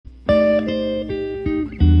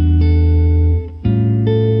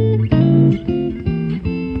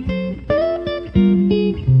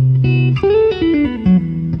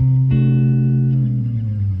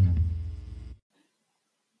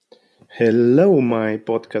Hello, my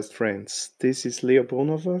podcast friends. This is Leo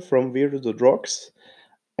Brunhofer from Weirdo Rocks,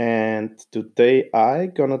 and today I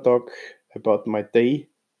gonna talk about my day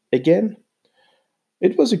again.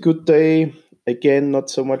 It was a good day. Again,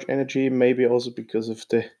 not so much energy, maybe also because of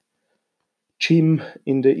the gym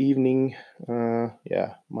in the evening.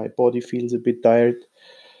 My body feels a bit tired.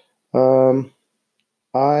 Um,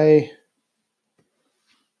 I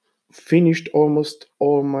finished almost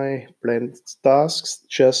all my planned tasks,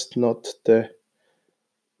 just not the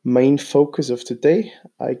main focus of the day.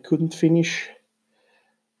 I couldn't finish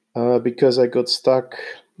because I got stuck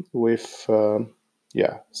with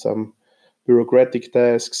some bureaucratic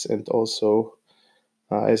tasks, and also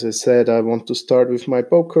as I said, I want to start with my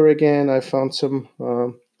poker again. I found some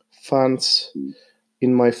funds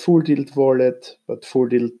in my Full Tilt wallet, but Full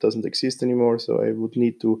Tilt doesn't exist anymore, so I would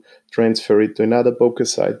need to transfer it to another poker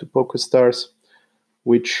site, to PokerStars,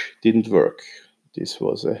 which didn't work. This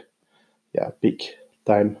was a big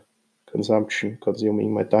time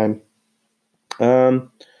consuming my time. I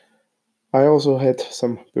also had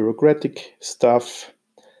some bureaucratic stuff.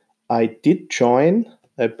 I did join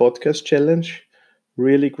a podcast challenge.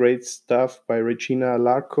 Really great stuff by Regina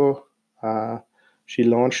Alarco. She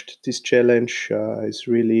launched this challenge. Is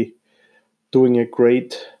really doing a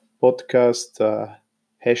great podcast.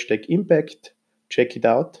 Hashtag Impact. Check it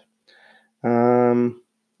out.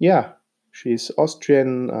 She's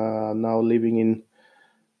Austrian, now living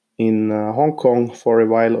in Hong Kong for a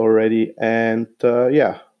while already, and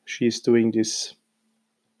she's doing this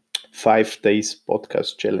 5 days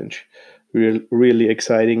podcast challenge. Really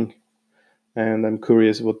exciting, and I'm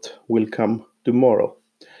curious what will come tomorrow.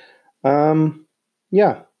 Um,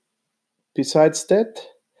 yeah. Besides that,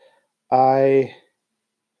 I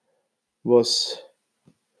was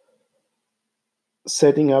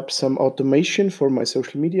setting up some automation for my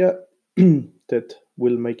social media that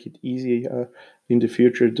will make it easy in the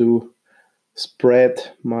future to spread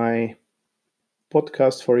my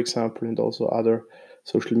podcast, for example, and also other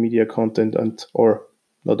social media content, and or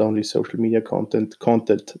not only social media content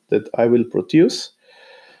that I will produce.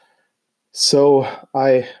 So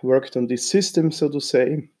I worked on this system, so to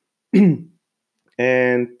say,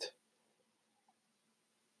 and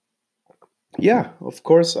of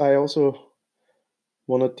course, I also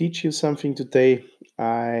want to teach you something today.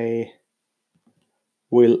 I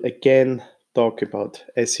will again talk about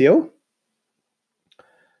SEO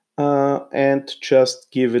and just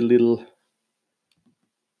give a little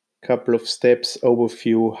couple of steps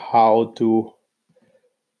overview how to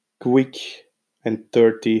quick and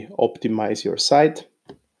dirty optimize your site.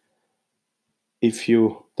 If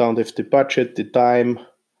you don't have the budget, the time,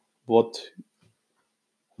 what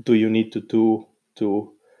do you need to do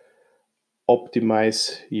to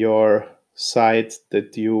optimize your site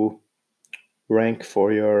that you rank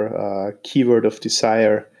for your keyword of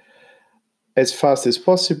desire as fast as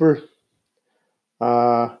possible?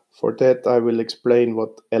 For that, I will explain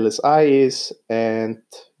what LSI is and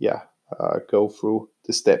go through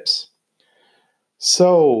the steps.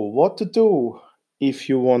 So, what to do if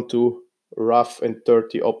you want to rough and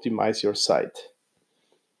dirty optimize your site?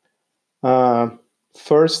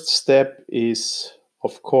 First step is,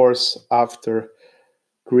 of course, after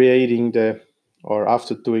doing the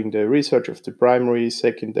research of the primary,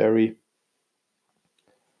 secondary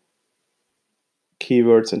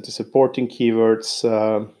keywords and the supporting keywords,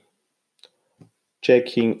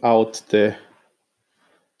 checking out the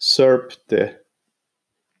SERP, the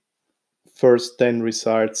first 10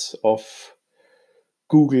 results of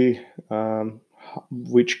Google,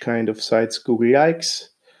 which kind of sites Google likes,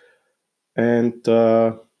 and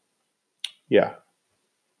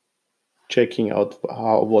checking out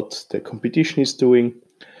what the competition is doing.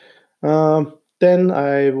 Then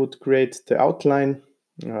I would create the outline.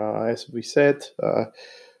 As we said,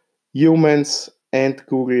 humans and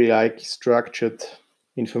Google like structured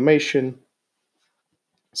information.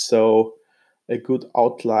 So a good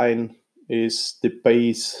outline is the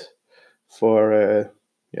base for a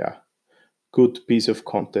good piece of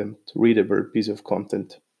content, readable piece of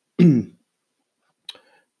content.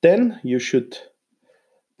 Then you should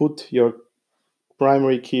put your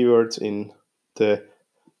primary keywords in the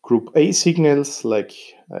group A signals, like,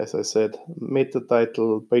 as I said, meta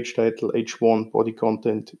title, page title, H1, body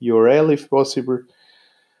content, URL if possible.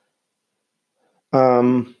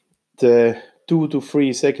 The 2 to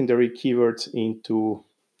 3 secondary keywords into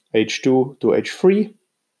H2 to H3.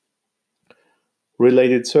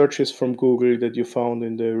 Related searches from Google that you found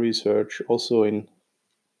in the research, also in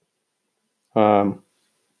H2,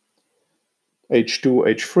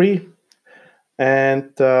 H3.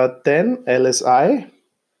 And then LSI,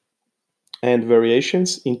 and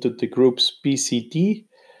variations into the groups BCD.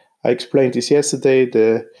 I explained this yesterday,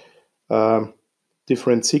 the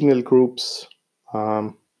different signal groups.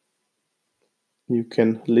 You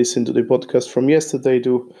can listen to the podcast from yesterday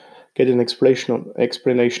to get an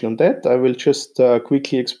explanation on that. I will just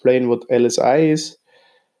quickly explain what LSI is.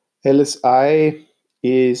 LSI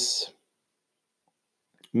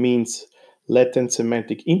means latent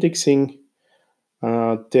semantic indexing.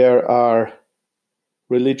 There are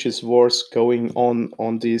religious wars going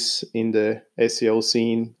on this in the SEO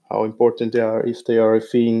scene, how important they are, if they are a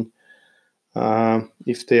thing,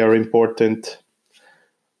 if they are important.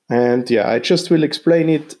 And yeah, I just will explain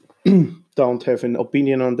it. Don't have an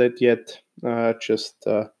opinion on that yet, just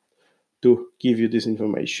to give you this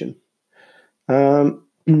information.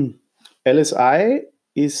 LSI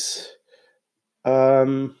is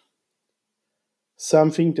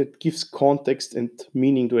something that gives context and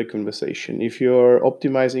meaning to a conversation. If you're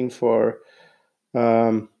optimizing for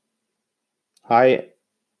the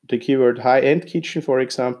keyword high-end kitchen, for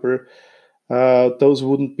example, those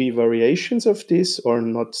wouldn't be variations of this or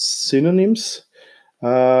not synonyms.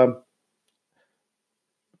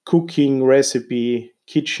 Cooking, recipe,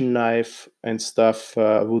 kitchen knife, and stuff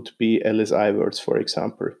would be LSI words, for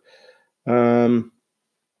example. That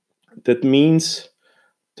means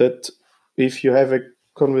that if you have a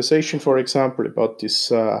conversation, for example, about this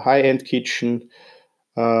high-end kitchen,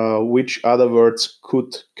 which other words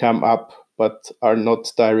could come up but are not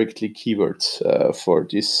directly keywords for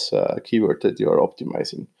this keyword that you are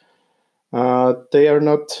optimizing. They are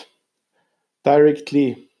not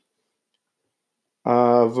directly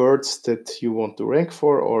words that you want to rank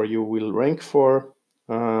for or you will rank for.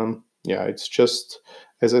 It's just,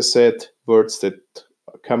 as I said, words that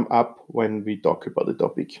come up when we talk about the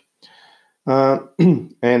topic.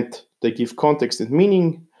 And they give context and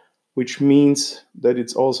meaning, which means that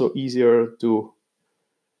it's also easier to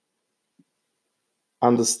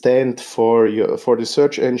understand for the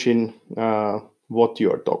search engine what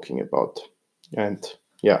you are talking about and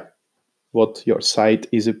what your site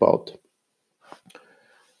is about.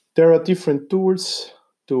 There are different tools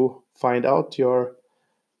to find out your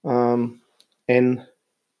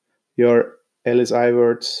your LSI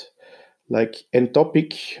words, like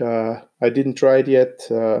Ntopic. I didn't try it yet,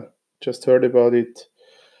 just heard about it.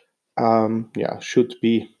 Should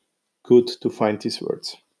be good to find these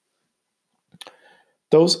words.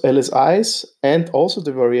 Those LSIs and also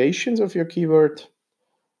the variations of your keyword.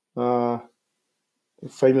 A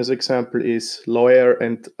famous example is lawyer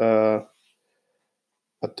and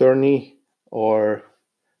attorney, or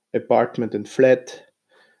apartment and flat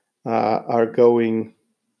are going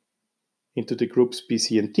into the groups B,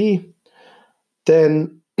 C, and D.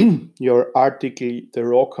 Then your article, the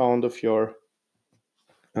raw count of your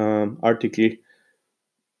article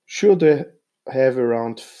should have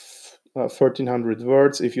around 1,300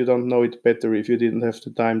 words. If you don't know it better, if you didn't have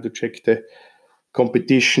the time to check the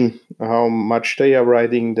competition, how much they are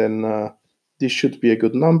writing, then this should be a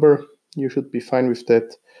good number. You should be fine with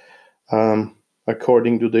that,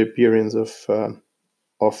 according to the appearance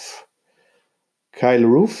of Kyle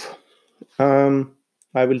Roof.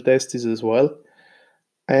 I will test this as well.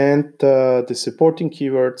 And the supporting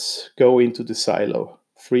keywords go into the silo.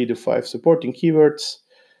 3 to 5 supporting keywords,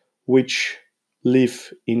 which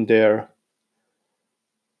live in their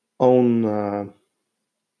own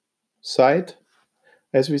site,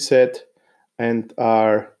 as we said, and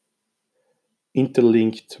are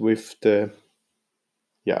interlinked with the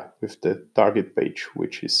target page,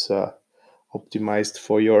 which is optimized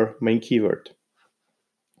for your main keyword.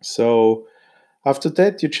 So after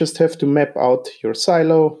that, you just have to map out your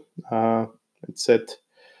silo and set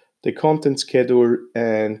the content schedule,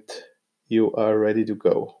 and you are ready to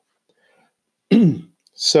go.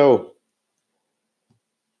 So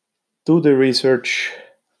do the research,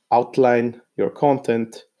 outline your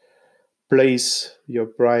content, place your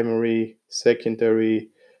primary,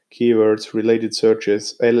 secondary keywords, related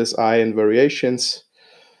searches, LSI, and variations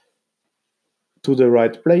to the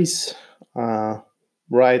right place.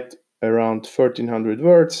 Write around 1,300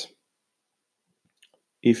 words.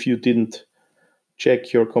 If you didn't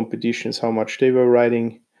check your competitions, how much they were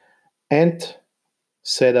writing, and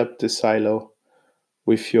set up the silo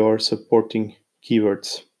with your supporting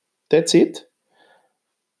keywords. That's it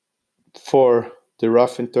for the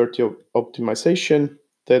rough and dirty optimization.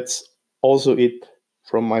 That's also it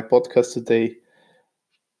from my podcast today.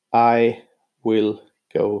 I will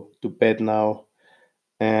go to bed now,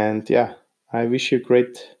 and I wish you a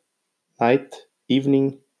great night,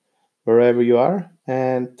 evening, wherever you are,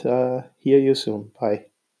 and hear you soon. Bye.